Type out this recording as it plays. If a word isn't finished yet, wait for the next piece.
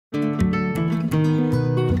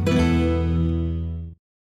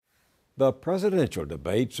The presidential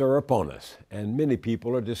debates are upon us, and many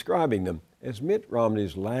people are describing them as Mitt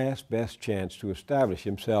Romney's last best chance to establish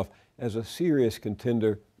himself as a serious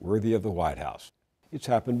contender worthy of the White House. It's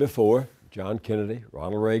happened before. John Kennedy,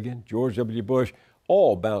 Ronald Reagan, George W. Bush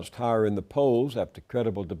all bounced higher in the polls after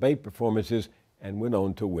credible debate performances and went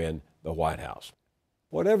on to win the White House.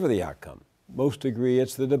 Whatever the outcome, most agree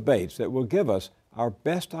it's the debates that will give us our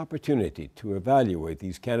best opportunity to evaluate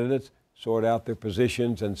these candidates, sort out their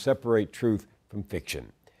positions, and separate truth from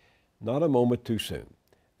fiction. Not a moment too soon.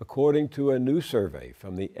 According to a new survey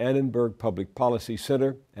from the Annenberg Public Policy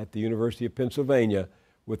Center at the University of Pennsylvania,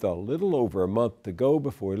 with a little over a month to go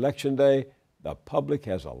before Election Day, the public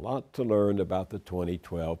has a lot to learn about the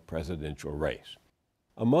 2012 presidential race.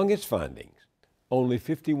 Among its findings, only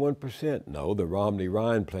 51% know the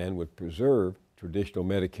Romney-Ryan plan would preserve traditional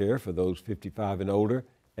Medicare for those 55 and older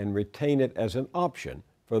and retain it as an option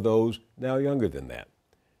for those now younger than that.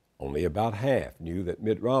 Only about half knew that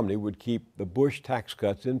Mitt Romney would keep the Bush tax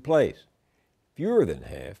cuts in place. Fewer than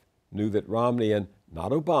half knew that Romney and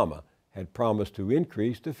not Obama had promised to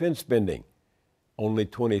increase defense spending. Only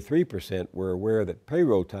 23% were aware that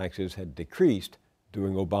payroll taxes had decreased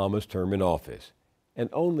during Obama's term in office. And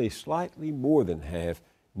only slightly more than half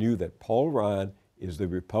knew that Paul Ryan is the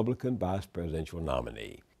Republican vice presidential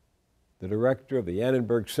nominee. The director of the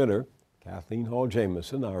Annenberg Center, Kathleen Hall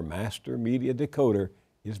Jamieson, our master media decoder,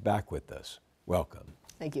 is back with us. Welcome.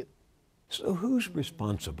 Thank you. So who's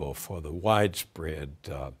responsible for the widespread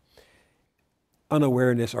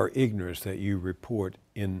unawareness or ignorance that you report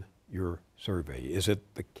in your survey? Is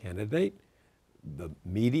it the candidate, the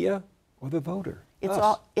media, or the voter?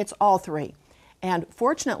 It's all three. And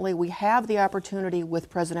fortunately, we have the opportunity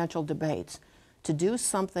with presidential debates to do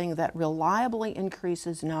something that reliably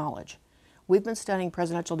increases knowledge. We've been studying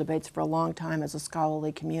presidential debates for a long time as a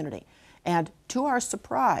scholarly community. And to our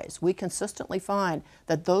surprise, we consistently find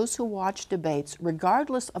that those who watch debates,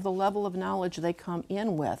 regardless of the level of knowledge they come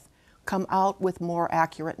in with, come out with more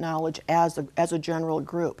accurate knowledge as a general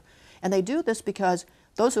group. And they do this because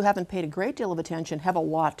those who haven't paid a great deal of attention have a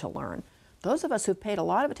lot to learn. Those of us who've paid a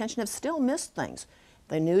lot of attention have still missed things.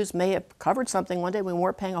 The news may have covered something one day we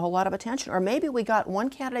weren't paying a whole lot of attention, or maybe we got one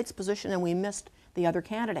candidate's position and we missed the other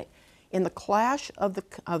candidate. In the clash of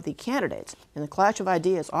the candidates, in the clash of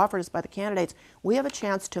ideas offered us by the candidates, we have a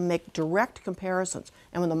chance to make direct comparisons.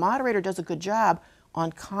 And when the moderator does a good job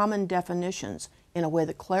on common definitions in a way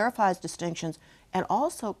that clarifies distinctions and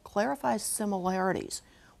also clarifies similarities,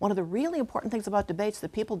 one of the really important things about debates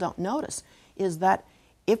that people don't notice is that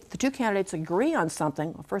if the two candidates agree on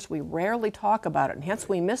something, well, first, we rarely talk about it, and hence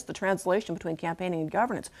we miss the translation between campaigning and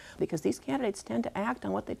governance, because these candidates tend to act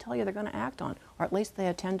on what they tell you they're going to act on, or at least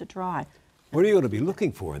they tend to try. What are you going to be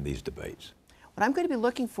looking for in these debates? What I'm going to be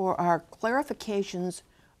looking for are clarifications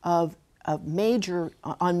on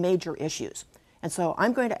major issues. And so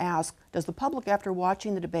I'm going to ask, does the public, after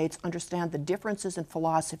watching the debates, understand the differences in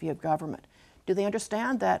philosophy of government? Do they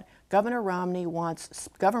understand that Governor Romney wants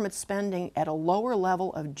government spending at a lower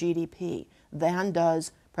level of GDP than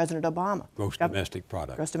does President Obama? Gross domestic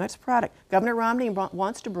product. Gross domestic product. Governor Romney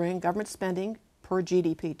wants to bring government spending per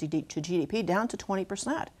GDP to GDP down to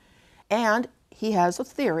 20%. And he has a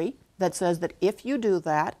theory that says that if you do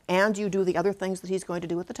that and you do the other things that he's going to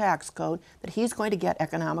do with the tax code, that he's going to get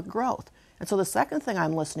economic growth. And so the second thing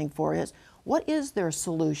I'm listening for is, what is their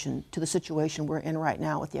solution to the situation we're in right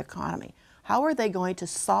now with the economy? How are they going to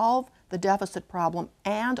solve the deficit problem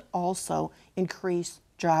and also increase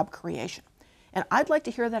job creation? And I'd like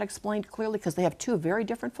to hear that explained clearly, because they have two very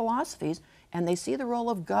different philosophies and they see the role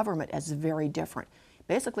of government as very different.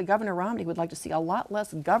 Basically, Governor Romney would like to see a lot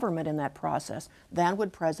less government in that process than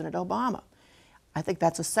would President Obama. I think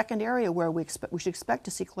that's a second area where we should expect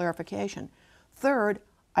to see clarification. Third,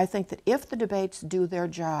 I think that if the debates do their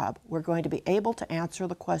job, we're going to be able to answer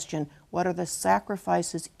the question, what are the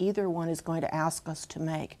sacrifices either one is going to ask us to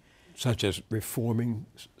make? Such as reforming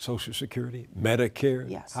Social Security, Medicare,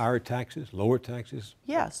 yes. Higher taxes, lower taxes?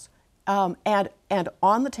 Yes. And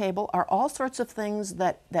on the table are all sorts of things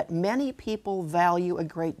that many people value a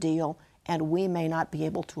great deal and we may not be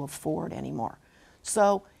able to afford anymore.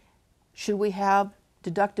 So should we have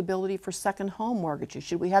deductibility for second home mortgages?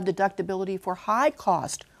 Should we have deductibility for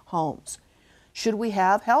high-cost homes? Should we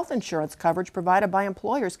have health insurance coverage provided by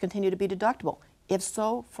employers continue to be deductible? If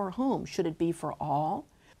so, for whom? Should it be for all?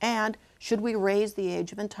 And should we raise the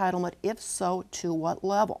age of entitlement? If so, to what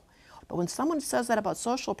level? But when someone says that about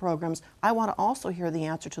social programs, I want to also hear the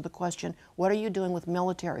answer to the question, what are you doing with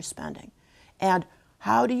military spending? And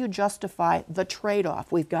how do you justify the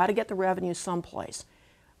trade-off? We've got to get the revenue someplace.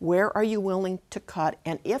 Where are you willing to cut?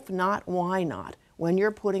 And if not, why not? when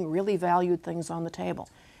you're putting really valued things on the table.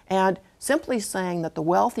 And simply saying that the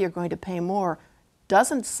wealthy are going to pay more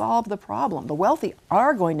doesn't solve the problem. The wealthy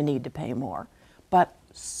are going to need to pay more, but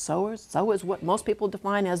so is what most people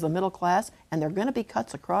define as the middle class, and there are going to be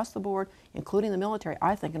cuts across the board, including the military,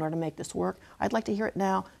 I think, in order to make this work. I'd like to hear it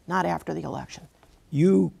now, not after the election.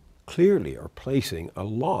 You clearly are placing a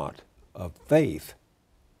lot of faith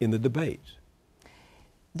in the debates.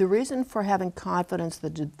 The reason for having confidence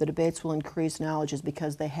that the debates will increase knowledge is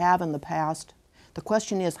because they have in the past. The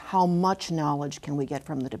question is, how much knowledge can we get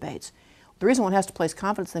from the debates? The reason one has to place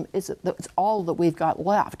confidence in them is that it's all that we've got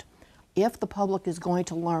left. If the public is going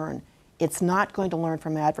to learn, it's not going to learn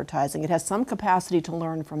from advertising. It has some capacity to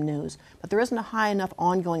learn from news, but there isn't a high enough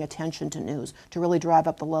ongoing attention to news to really drive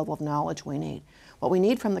up the level of knowledge we need. What we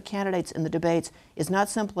need from the candidates in the debates is not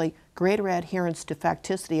simply greater adherence to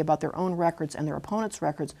facticity about their own records and their opponents'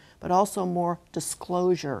 records, but also more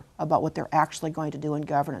disclosure about what they're actually going to do in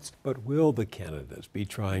governance. But will the candidates be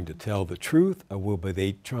trying to tell the truth, or will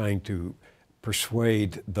they trying to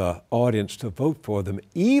persuade the audience to vote for them,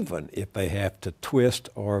 even if they have to twist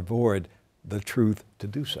or avoid the truth to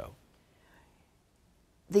do so?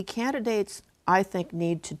 The candidates, I think,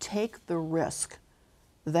 need to take the risk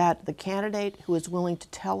that the candidate who is willing to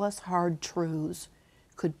tell us hard truths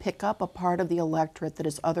could pick up a part of the electorate that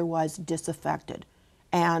is otherwise disaffected,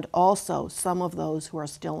 and also some of those who are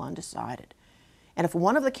still undecided. And if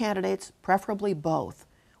one of the candidates, preferably both,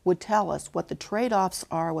 would tell us what the trade-offs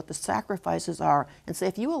are, what the sacrifices are, and say,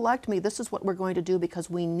 if you elect me, this is what we're going to do because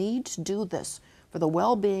we need to do this for the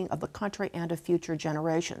well-being of the country and of future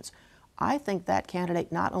generations, I think that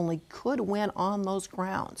candidate not only could win on those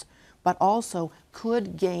grounds, but also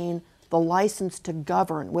could gain the license to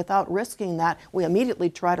govern without risking that we immediately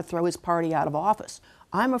try to throw his party out of office.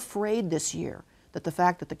 I'm afraid this year that the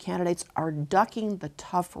fact that the candidates are ducking the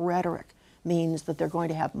tough rhetoric means that they're going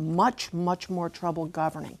to have much, much more trouble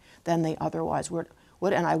governing than they otherwise would.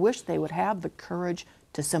 And I wish they would have the courage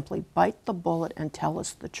to simply bite the bullet and tell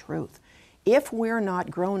us the truth. If we're not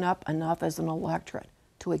grown up enough as an electorate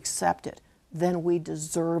to accept it, then we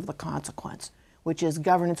deserve the consequence, which is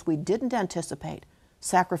governance we didn't anticipate,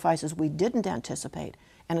 sacrifices we didn't anticipate,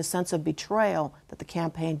 and a sense of betrayal that the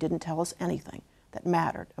campaign didn't tell us anything that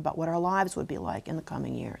mattered about what our lives would be like in the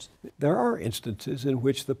coming years. There are instances in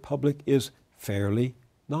which the public is fairly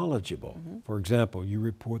knowledgeable. For example, you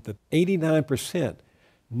report that 89%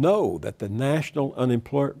 know that the national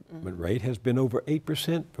unemployment rate has been over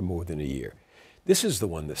 8% for more than a year. This is the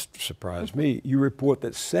one that surprised me. You report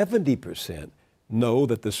that 70% know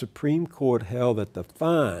that the Supreme Court held that the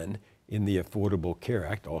fine in the Affordable Care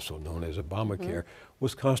Act, also known as Obamacare,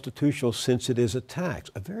 was constitutional since it is a tax.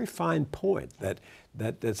 A very fine point that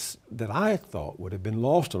I thought would have been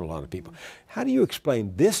lost on a lot of people. How do you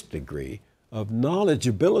explain this degree of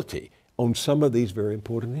knowledgeability on some of these very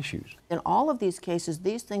important issues? In all of these cases,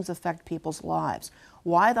 these things affect people's lives.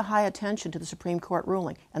 Why the high attention to the Supreme Court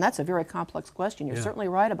ruling? And that's a very complex question. You're certainly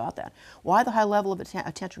right about that. Why the high level of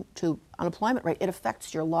attention to unemployment rate? It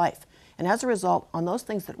affects your life. And as a result, on those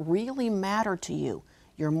things that really matter to you,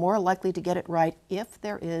 you're more likely to get it right if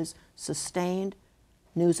there is sustained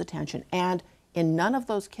news attention. And in none of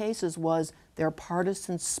those cases was there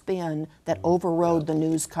partisan spin that overrode the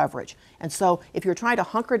news coverage. And so if you're trying to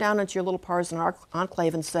hunker down into your little partisan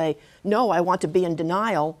enclave and say, no, I want to be in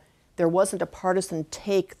denial, there wasn't a partisan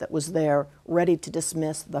take that was there ready to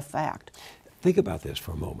dismiss the fact. Think about this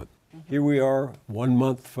for a moment. Here we are 1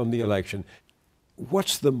 month from the election.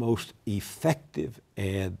 What's the most effective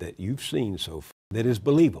ad that you've seen so far that is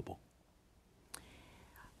believable?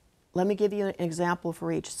 Let me give you an example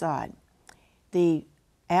for each side. The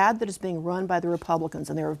ad that is being run by the Republicans,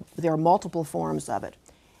 and there are multiple forms of it,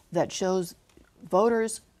 that shows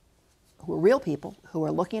voters who are real people who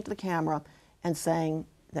are looking into the camera and saying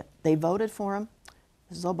that they voted for him.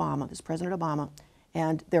 This is Obama, this is President Obama,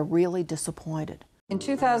 and they're really disappointed. In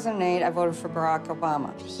 2008, I voted for Barack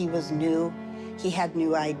Obama. He was new. He had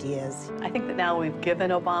new ideas. I think that now we've given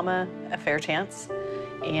Obama a fair chance,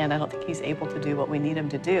 and I don't think he's able to do what we need him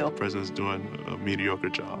to do. The president's doing a mediocre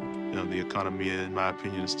job. You know, the economy, in my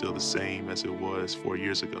opinion, is still the same as it was 4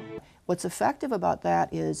 years ago. What's effective about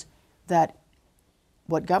that is that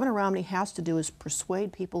what Governor Romney has to do is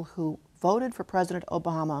persuade people who voted for President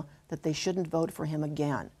Obama that they shouldn't vote for him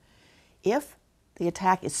again. If the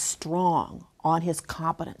attack is strong on his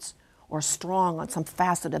competence or strong on some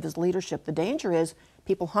facet of his leadership, the danger is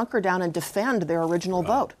people hunker down and defend their original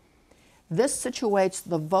vote. This situates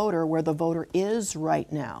the voter where the voter is right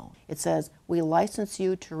now. It says, we license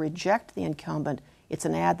you to reject the incumbent. It's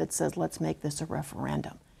an ad that says, let's make this a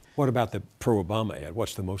referendum. What about the pro-Obama ad?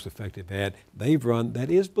 What's the most effective ad they've run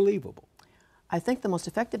that is believable? I think the most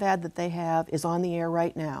effective ad that they have is on the air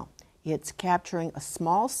right now. It's capturing a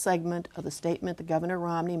small segment of the statement that Governor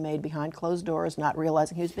Romney made behind closed doors, not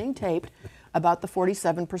realizing he was being taped, about the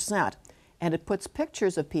 47%. And it puts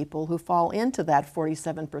pictures of people who fall into that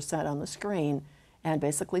 47% on the screen and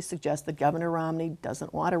basically suggests that Governor Romney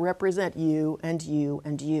doesn't want to represent you and you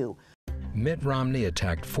and you. Mitt Romney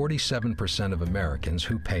attacked 47% of Americans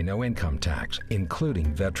who pay no income tax,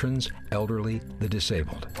 including veterans, elderly, the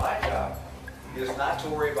disabled. My job is not to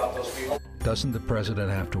worry about those people. Doesn't the president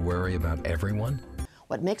have to worry about everyone?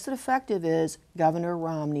 What makes it effective is Governor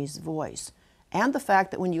Romney's voice and the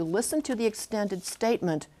fact that when you listen to the extended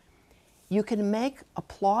statement, you can make a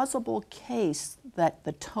plausible case that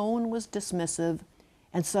the tone was dismissive,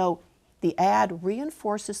 and so the ad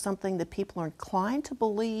reinforces something that people are inclined to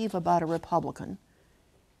believe about a Republican,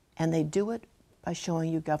 and they do it by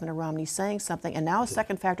showing you Governor Romney saying something, and now a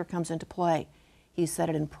second factor comes into play. He said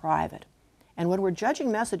it in private. And when we're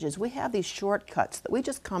judging messages, we have these shortcuts that we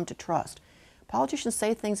just come to trust. Politicians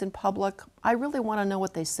say things in public. I really want to know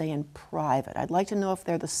what they say in private. I'd like to know if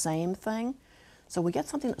they're the same thing. So we get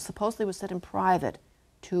something that supposedly was said in private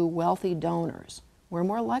to wealthy donors. We're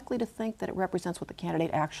more likely to think that it represents what the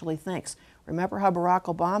candidate actually thinks. Remember how Barack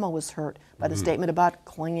Obama was hurt by the statement about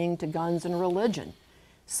clinging to guns and religion.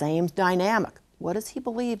 Same dynamic. What does he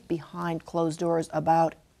believe behind closed doors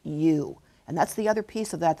about you? And that's the other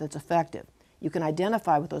piece of that that's effective. You can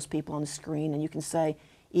identify with those people on the screen, and you can say,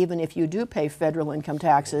 even if you do pay federal income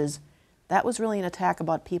taxes, that was really an attack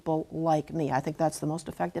about people like me. I think that's the most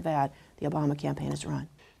effective ad the Obama campaign has run.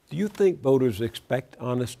 Do you think voters expect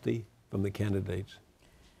honesty from the candidates?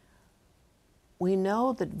 We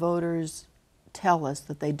know that voters tell us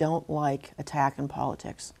that they don't like attack in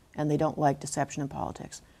politics, and they don't like deception in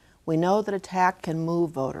politics. We know that attack can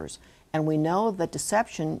move voters, and we know that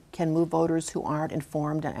deception can move voters who aren't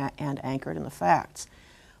informed and anchored in the facts.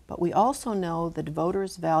 But we also know that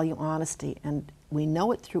voters value honesty, and we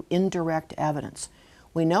know it through indirect evidence.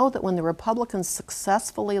 We know that when the Republicans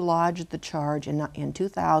successfully lodged the charge in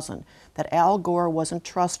 2000 that Al Gore wasn't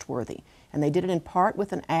trustworthy, and they did it in part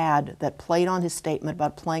with an ad that played on his statement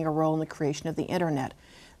about playing a role in the creation of the internet,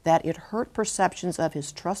 that it hurt perceptions of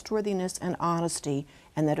his trustworthiness and honesty,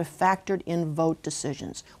 and that it factored in vote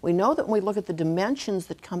decisions. We know that when we look at the dimensions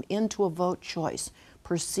that come into a vote choice,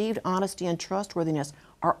 perceived honesty and trustworthiness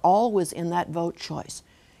are always in that vote choice.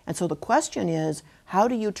 And so the question is, how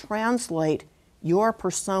do you translate your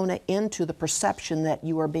persona into the perception that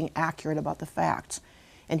you are being accurate about the facts?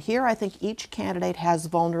 And here I think each candidate has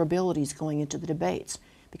vulnerabilities going into the debates,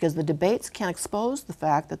 because the debates can expose the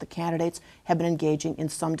fact that the candidates have been engaging in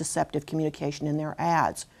some deceptive communication in their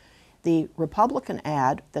ads. The Republican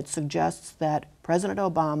ad that suggests that President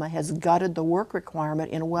Obama has gutted the work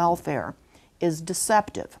requirement in welfare is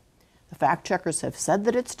deceptive. The fact checkers have said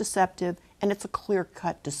that it's deceptive, and it's a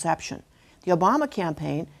clear-cut deception. The Obama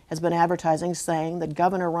campaign has been advertising saying that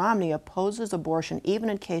Governor Romney opposes abortion even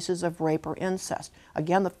in cases of rape or incest.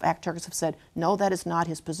 Again, the fact checkers have said, no, that is not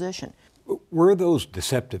his position. Were those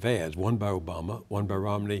deceptive ads, one by Obama, one by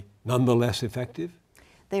Romney, nonetheless effective?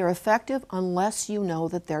 They are effective unless you know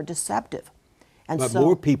that they're deceptive. And but so,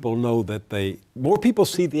 more people know that more people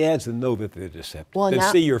see the ads than know that they're deceptive, well, than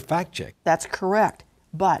now, see your fact check. That's correct.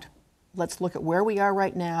 But let's look at where we are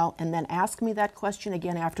right now and then ask me that question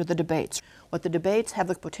again after the debates. What the debates have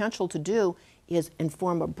the potential to do is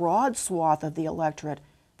inform a broad swath of the electorate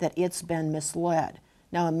that it's been misled.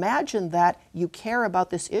 Now imagine that you care about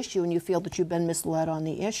this issue and you feel that you've been misled on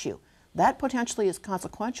the issue. That potentially is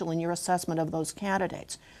consequential in your assessment of those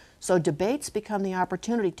candidates. So debates become the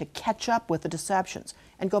opportunity to catch up with the deceptions.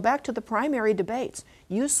 And go back to the primary debates.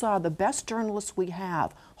 You saw the best journalists we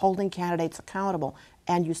have holding candidates accountable,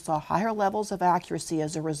 and you saw higher levels of accuracy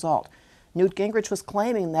as a result. Newt Gingrich was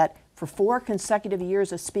claiming that for 4 consecutive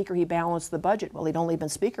years as Speaker he balanced the budget. Well, he'd only been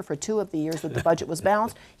Speaker for 2 of the years that the budget was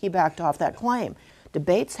balanced. He backed off that claim.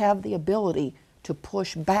 Debates have the ability to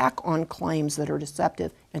push back on claims that are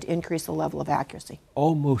deceptive and to increase the level of accuracy.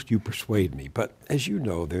 Almost you persuade me, but as you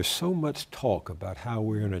know, there's so much talk about how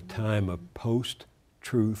we're in a time of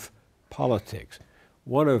post-truth politics.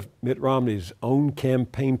 One of Mitt Romney's own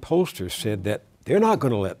campaign pollsters said that they're not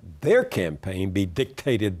going to let their campaign be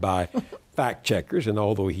dictated by fact checkers, and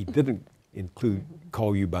although he didn't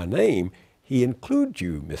call you by name, he includes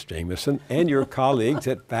you, Ms. Jamieson, and your colleagues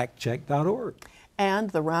at factcheck.org.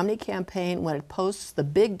 And the Romney campaign, when it posts the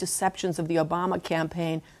big deceptions of the Obama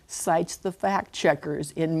campaign, cites the fact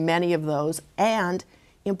checkers in many of those. And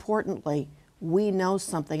importantly, we know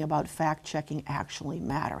something about fact checking actually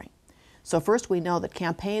mattering. So first we know that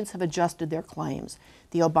campaigns have adjusted their claims.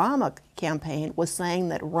 The Obama campaign was saying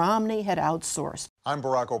that Romney had outsourced. I'm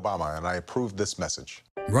Barack Obama, and I approve this message.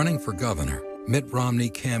 Running for governor, Mitt Romney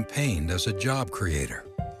campaigned as a job creator.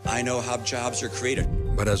 I know how jobs are created.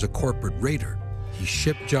 But as a corporate raider, he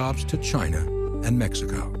shipped jobs to China and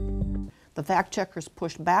Mexico. The fact checkers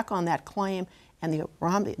pushed back on that claim, and the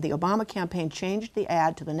Obama campaign changed the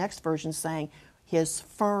ad to the next version saying his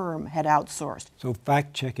firm had outsourced. So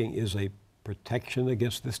fact-checking is a protection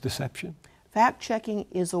against this deception? Fact-checking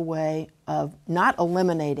is a way of not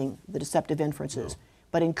eliminating the deceptive inferences,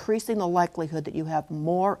 but increasing the likelihood that you have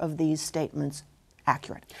more of these statements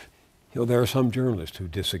accurate. You know, there are some journalists who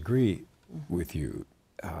disagree with you.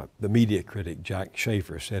 The media critic Jack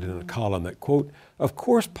Schaefer said in a column that, quote, "Of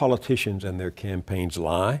course politicians and their campaigns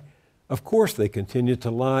lie. Of course they continue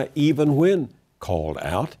to lie even when called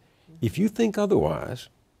out. If you think otherwise,"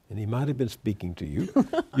 and he might have been speaking to you,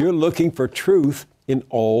 "you're looking for truth in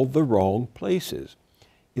all the wrong places."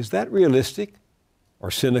 Is that realistic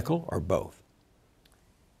or cynical or both?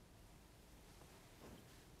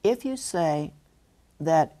 If you say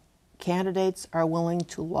that candidates are willing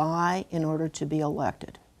to lie in order to be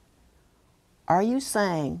elected, are you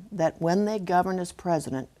saying that when they govern as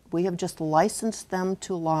president, we have just licensed them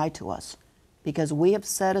to lie to us because we have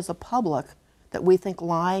said as a public that we think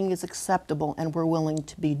lying is acceptable and we're willing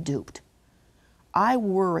to be duped? I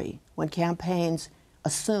worry when campaigns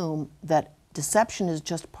assume that deception is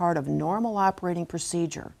just part of normal operating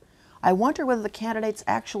procedure. I wonder whether the candidates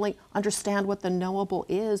actually understand what the knowable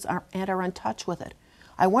is and are in touch with it.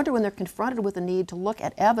 I wonder when they're confronted with the need to look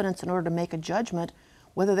at evidence in order to make a judgment,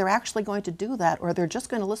 whether they're actually going to do that or they're just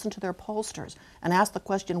going to listen to their pollsters and ask the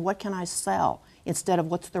question, what can I sell, instead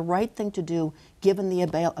of what's the right thing to do given the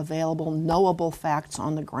available knowable facts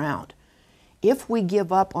on the ground. If we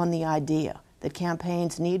give up on the idea that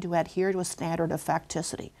campaigns need to adhere to a standard of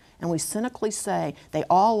facticity, and we cynically say they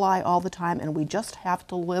all lie all the time and we just have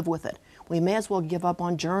to live with it, we may as well give up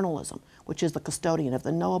on journalism, which is the custodian of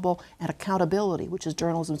the knowable, and accountability, which is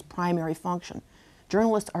journalism's primary function.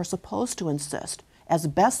 Journalists are supposed to insist, as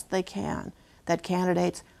best they can, that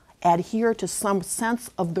candidates adhere to some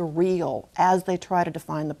sense of the real as they try to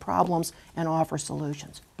define the problems and offer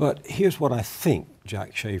solutions. But here's what I think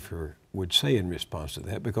Jack Schaefer would say in response to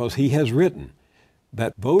that, because he has written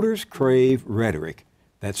that voters crave rhetoric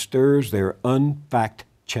that stirs their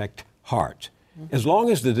unfact-checked hearts. As long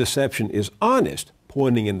as the deception is honest,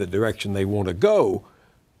 pointing in the direction they want to go,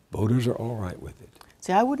 voters are all right with it.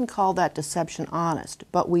 See, I wouldn't call that deception honest,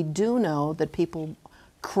 but we do know that people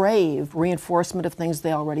crave reinforcement of things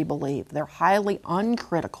they already believe. They're highly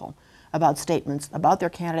uncritical about statements about their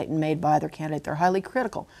candidate and made by their candidate. They're highly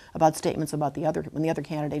critical about statements about when the other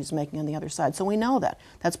candidate is making on the other side. So we know that.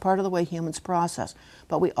 That's part of the way humans process.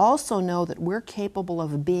 But we also know that we're capable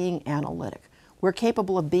of being analytic. We're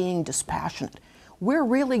capable of being dispassionate. We're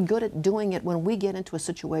really good at doing it when we get into a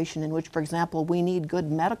situation in which, for example, we need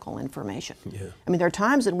good medical information. I mean, there are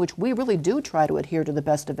times in which we really do try to adhere to the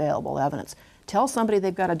best available evidence. Tell somebody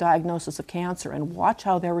they've got a diagnosis of cancer and watch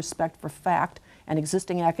how their respect for fact and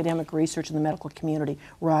existing academic research in the medical community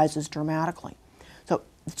rises dramatically. So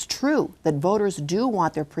it's true that voters do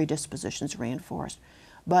want their predispositions reinforced,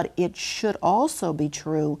 but it should also be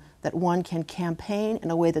true that one can campaign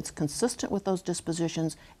in a way that's consistent with those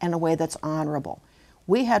dispositions and a way that's honorable.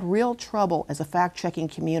 We had real trouble as a fact-checking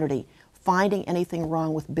community finding anything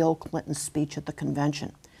wrong with Bill Clinton's speech at the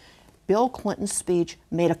convention. Bill Clinton's speech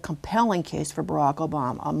made a compelling case for Barack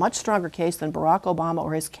Obama, a much stronger case than Barack Obama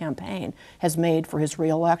or his campaign has made for his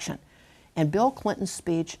re-election. And Bill Clinton's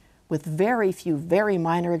speech, with very few, very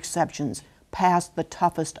minor exceptions, passed the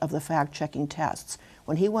toughest of the fact-checking tests.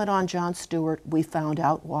 When he went on Jon Stewart, we found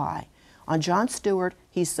out why. On Jon Stewart,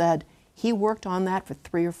 he said he worked on that for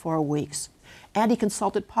 3 or 4 weeks. And he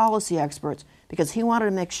consulted policy experts because he wanted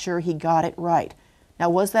to make sure he got it right. Now,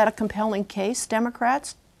 was that a compelling case,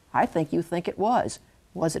 Democrats? I think you think it was.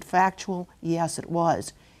 Was it factual? Yes, it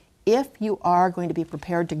was. If you are going to be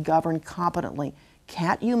prepared to govern competently,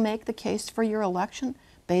 can't you make the case for your election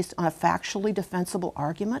based on a factually defensible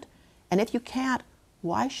argument? And if you can't,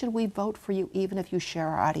 why should we vote for you even if you share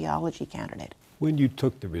our ideology, candidate? When you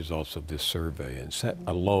took the results of this survey and sat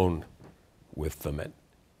alone with them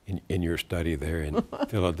in your study there in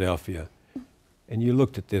Philadelphia, and you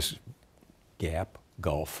looked at this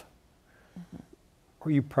gulf,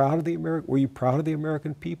 were you proud of the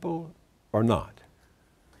American people or not?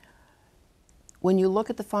 When you look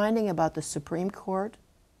at the finding about the Supreme Court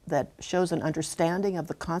that shows an understanding of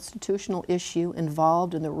the constitutional issue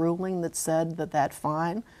involved in the ruling that said that that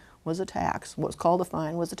fine was a tax, what was called a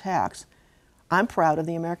fine was a tax, I'm proud of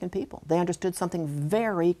the American people. They understood something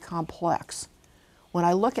very complex. When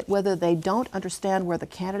I look at whether they don't understand where the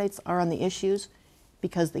candidates are on the issues,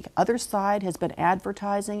 because the other side has been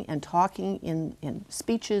advertising and talking in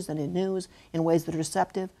speeches and in news in ways that are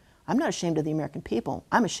deceptive, I'm not ashamed of the American people.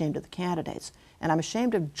 I'm ashamed of the candidates. And I'm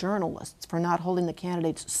ashamed of journalists for not holding the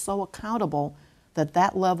candidates so accountable that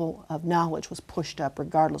that level of knowledge was pushed up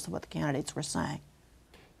regardless of what the candidates were saying.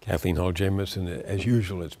 Kathleen Hall Jamieson, as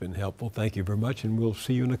usual, it's been helpful. Thank you very much, and we'll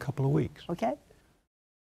see you in a couple of weeks. Okay.